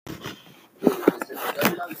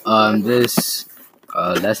This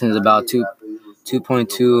lesson is about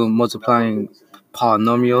 2.2 multiplying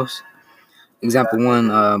polynomials. Example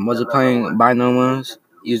 1, multiplying binomials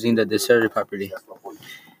using the deserted property.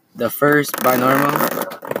 The first binomial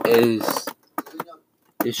is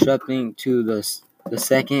disrupting to the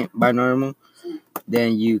second binomial.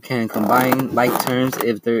 Then you can combine like terms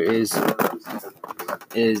if there is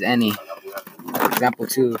any. Example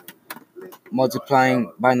 2,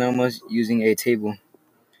 multiplying binomials using a table.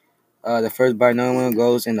 The first binomial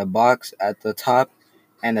goes in the box at the top,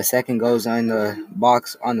 and the second goes in the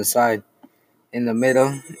box on the side. In the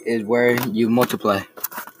middle is where you multiply.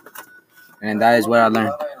 And that is what I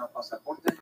learned.